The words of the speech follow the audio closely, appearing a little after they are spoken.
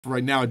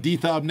Right now,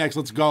 Aditya up next.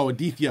 Let's go,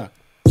 Aditya.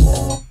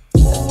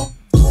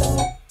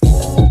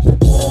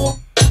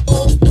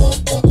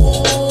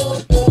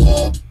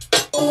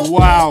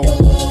 Wow.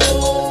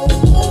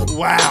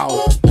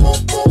 Wow.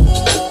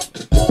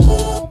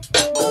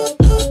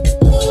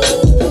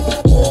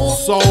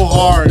 So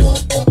hard.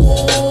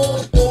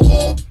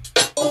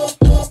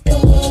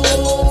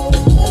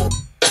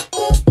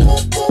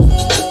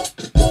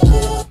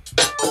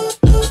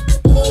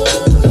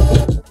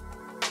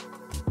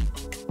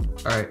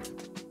 Alright.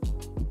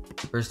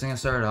 First thing I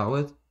started out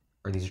with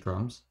are these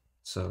drums.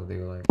 So they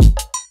were like...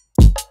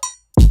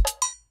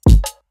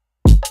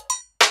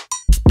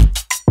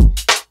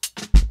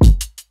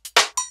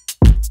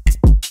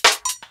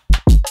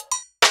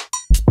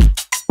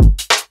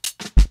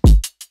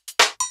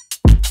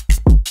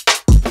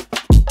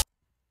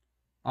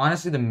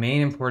 Honestly, the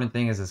main important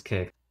thing is this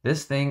kick.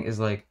 This thing is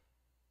like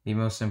the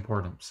most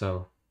important.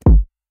 So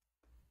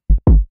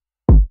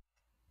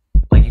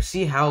like you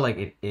see how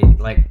like it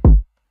like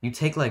you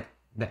take like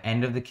the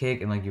end of the kick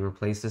and like you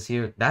replace this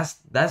here.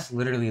 That's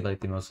literally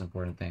like the most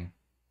important thing.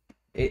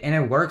 And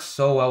it works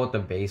so well with the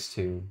bass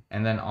too.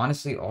 And then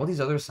honestly, all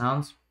these other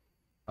sounds,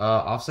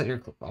 offset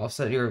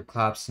your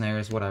clap,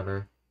 snares,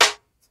 whatever.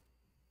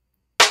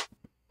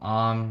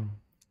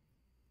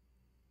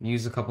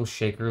 Use a couple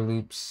shaker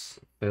loops,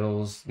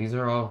 fills. These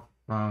are all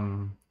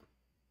from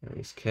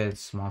various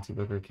kits,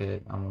 multi-booker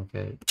kit, Elmo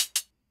kit.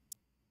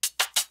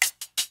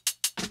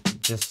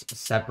 Just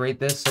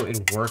separate this so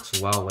it works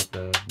well with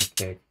the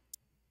kick.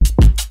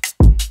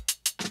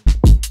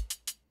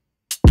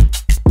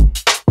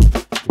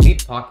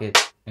 Leave pocket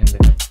in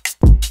there.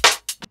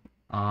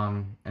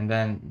 And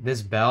then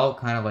this bell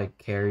kind of like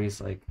carries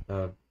like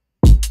the,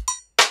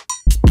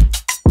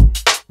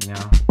 you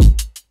know.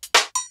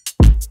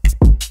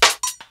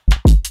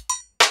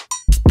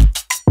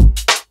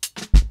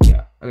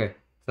 Okay,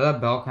 so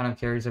that bell kind of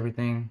carries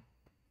everything.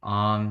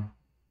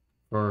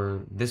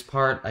 For this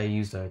part, I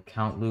used a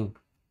count loop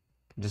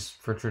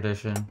just for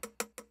tradition.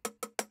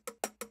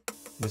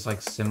 This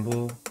like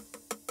cymbal.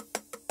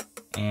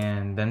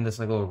 And then this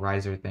like little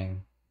riser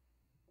thing.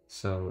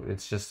 So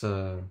it's just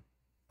a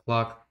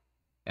pluck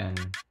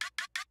and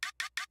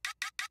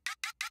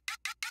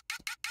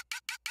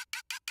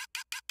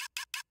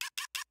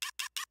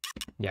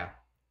yeah,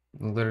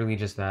 literally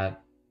just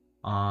that.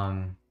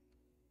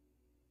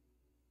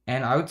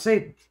 And I would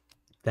say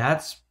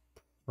that's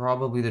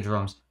probably the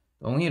drums.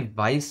 The only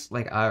advice,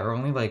 or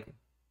only like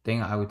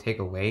thing I would take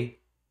away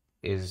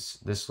is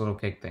this little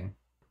kick thing.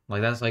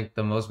 Like that's like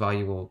the most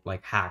valuable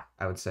like hack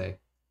I would say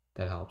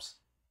that helps.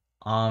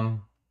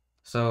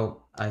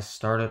 So I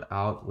started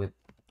out with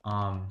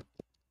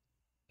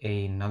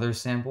another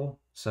sample.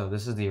 So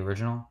this is the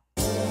original.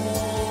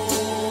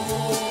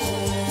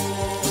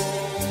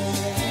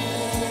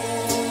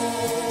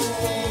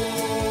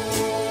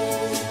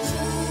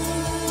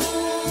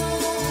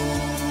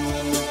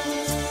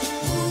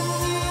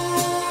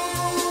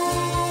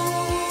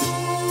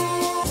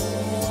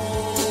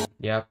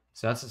 Yep,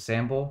 so that's a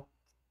sample,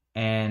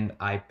 and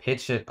I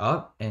pitched it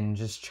up and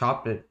just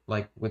chopped it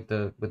like with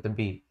the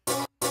beat.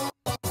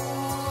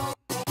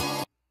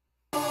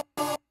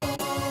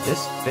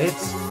 This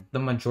fits the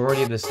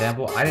majority of the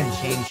sample. I didn't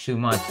change too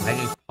much. I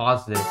just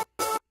paused it.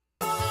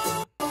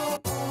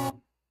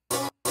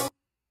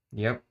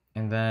 Yep,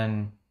 and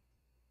then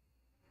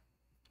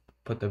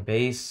put the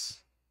bass.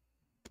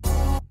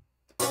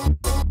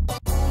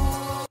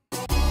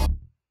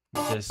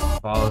 Just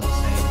follows the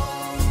same.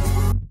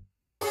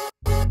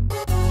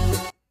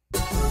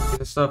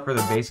 This stuff for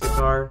the bass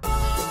guitar.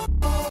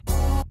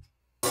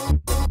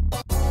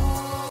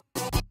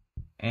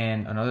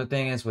 And another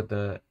thing is with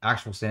the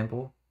actual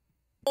sample,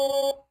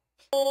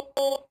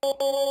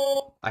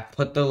 I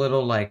put the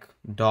little like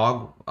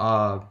dog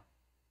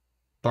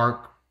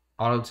bark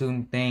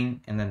auto-tune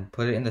thing and then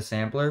put it in the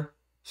sampler,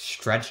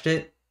 stretched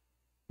it,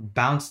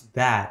 bounced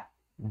that,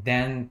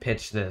 then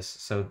pitched this.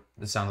 So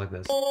it sounds like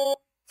this.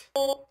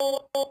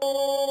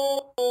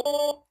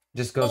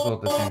 Just goes well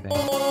with the same thing.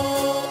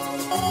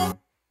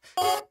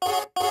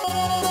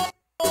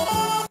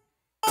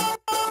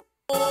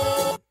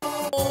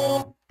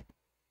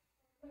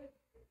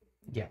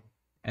 Yeah,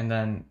 and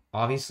then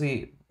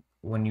obviously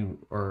when you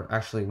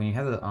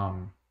have the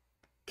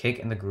kick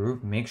in the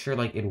groove, make sure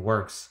like it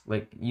works.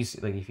 Like you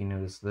see, like if you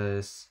notice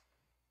this,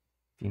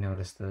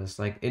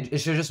 like it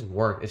should just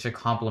work. It should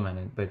complement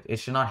it, but it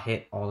should not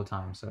hit all the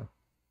time. So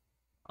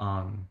if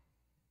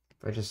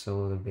I just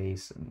solo the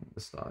bass and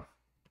the stuff.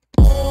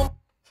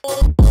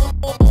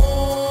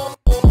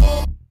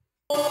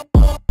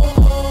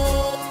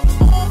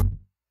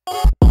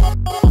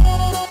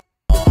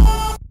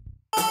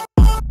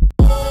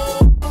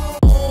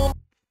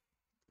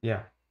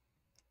 Yeah.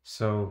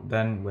 So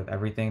then with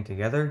everything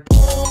together.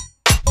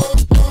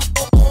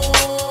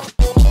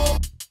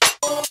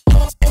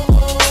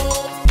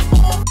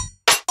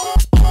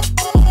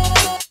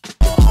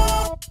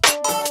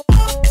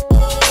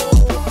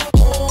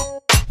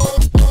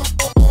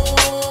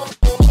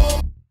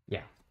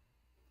 Yeah.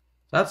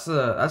 That's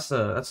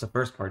the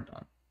first part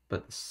done.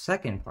 But the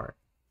second part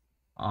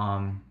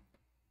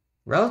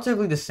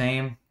Relatively the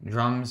same.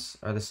 Drums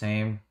are the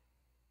same.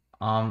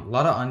 A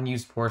lot of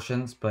unused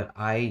portions, but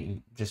I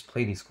just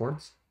play these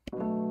chords.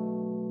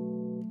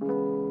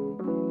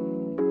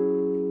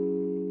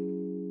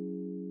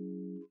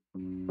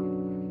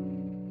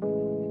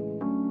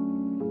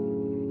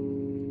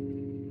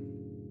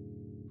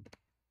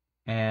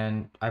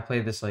 And I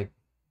played this like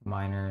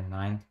minor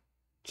ninth,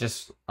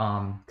 just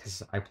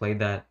because I played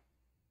that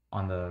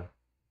on the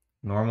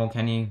normal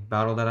Kenny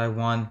battle that I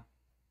won,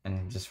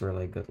 and just for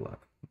like good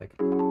luck. Like,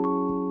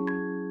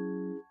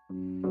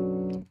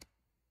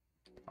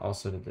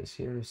 also did this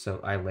here, so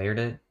I layered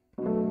it.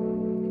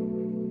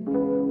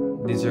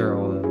 These are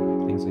all the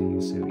things I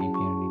use to EP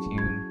and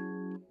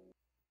detune.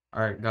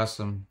 All right, got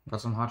some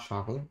hot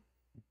chocolate,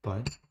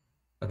 but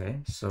okay,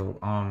 so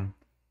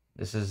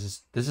this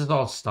is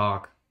all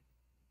stock,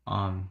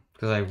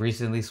 because I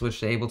recently switched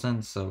to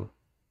Ableton, so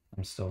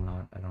I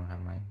don't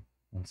have my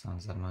own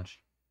sounds that much,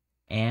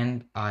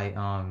 and I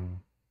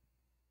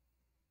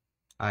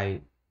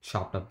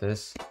chopped up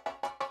this,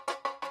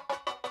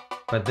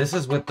 but this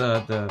is with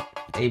the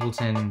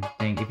Ableton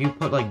thing. If you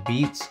put like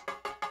beats,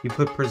 you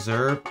put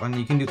preserve, and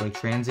you can do like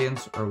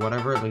transients or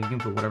whatever. Like you can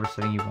put whatever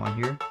setting you want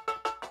here,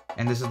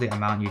 and this is the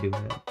amount you do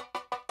with it.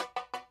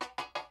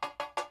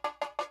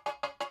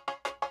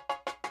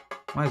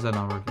 Why is that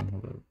not working?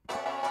 Hold up.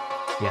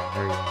 Yeah,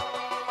 there you go.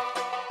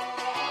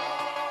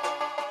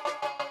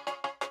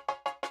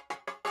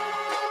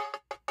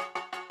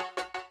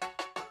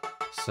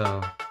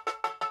 So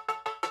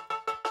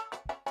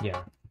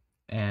yeah,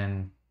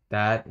 and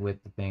that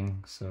with the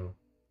thing, so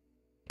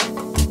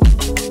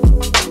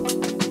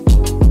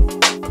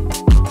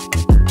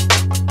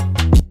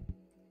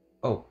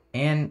oh,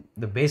 and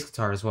the bass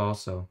guitar as well,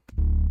 so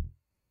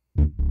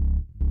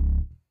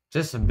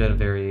just a bit of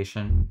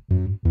variation.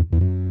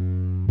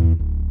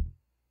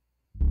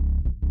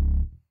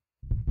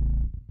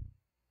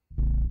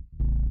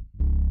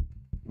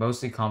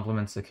 Mostly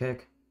complements the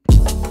kick.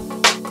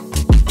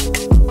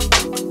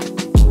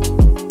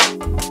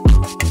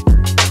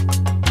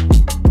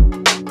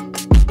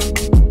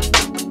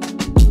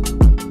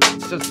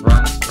 Just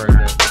runs for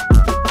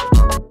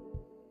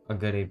a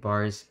good 8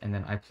 bars, and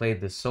then I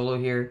played the solo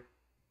here,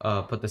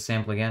 put the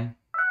sample again,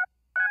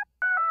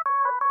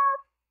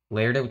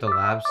 layered it with the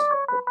labs,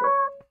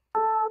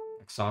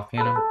 like soft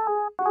piano.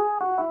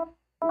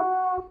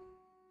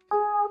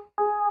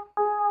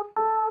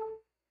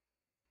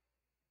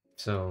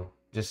 So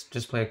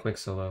just play a quick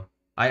solo.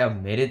 I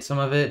omitted some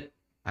of it.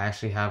 I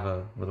actually have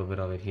a little bit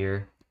of it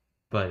here,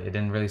 but it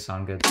didn't really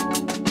sound good.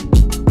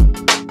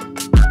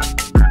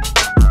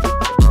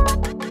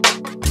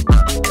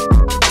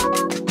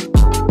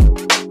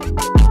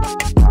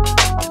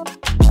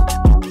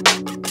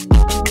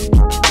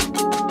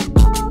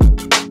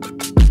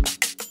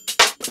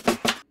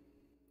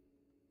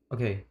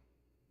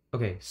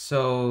 Okay,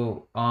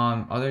 so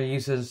other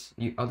usages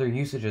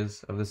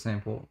of the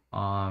sample.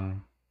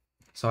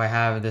 So I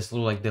have this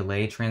little like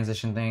delay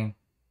transition thing.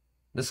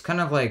 This kind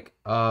of like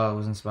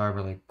was inspired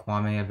by like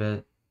Kwame a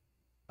bit,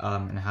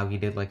 and how he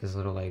did like his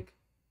little like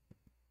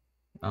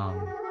it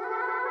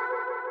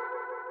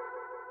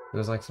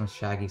was like some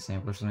Shaggy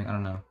sample or something, I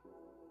don't know.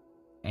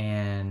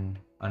 And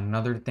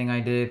another thing I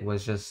did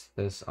was just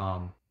this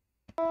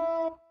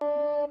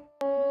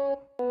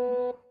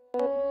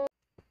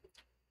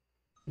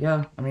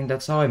yeah, I mean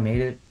that's how I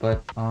made it,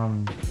 but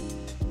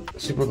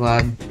super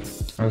glad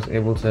I was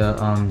able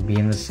to be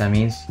in the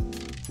semis,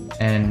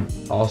 and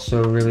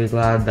also really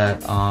glad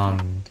that I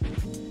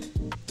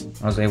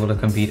was able to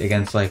compete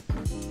against like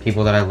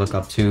people that I look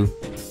up to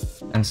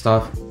and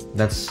stuff.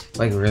 That's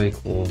like really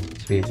cool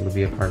to be able to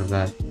be a part of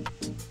that.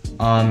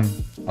 I'm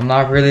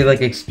not really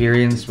like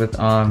experienced with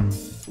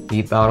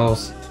beat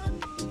battles.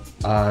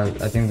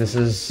 I think this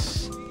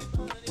is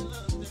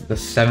the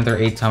 7th or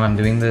 8th time I'm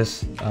doing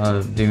this,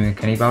 doing a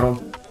Kenny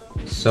battle.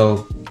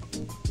 So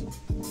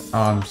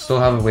still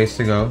have a ways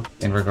to go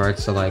in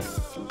regards to like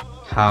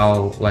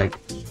how like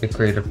the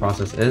creative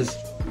process is,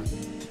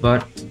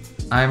 but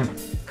I'm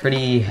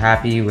pretty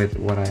happy with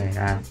what I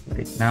have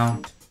right now.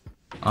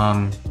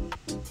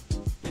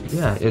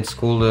 Yeah, it's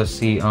cool to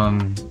see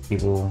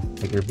people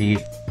like your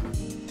beat,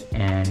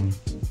 and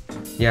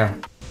yeah.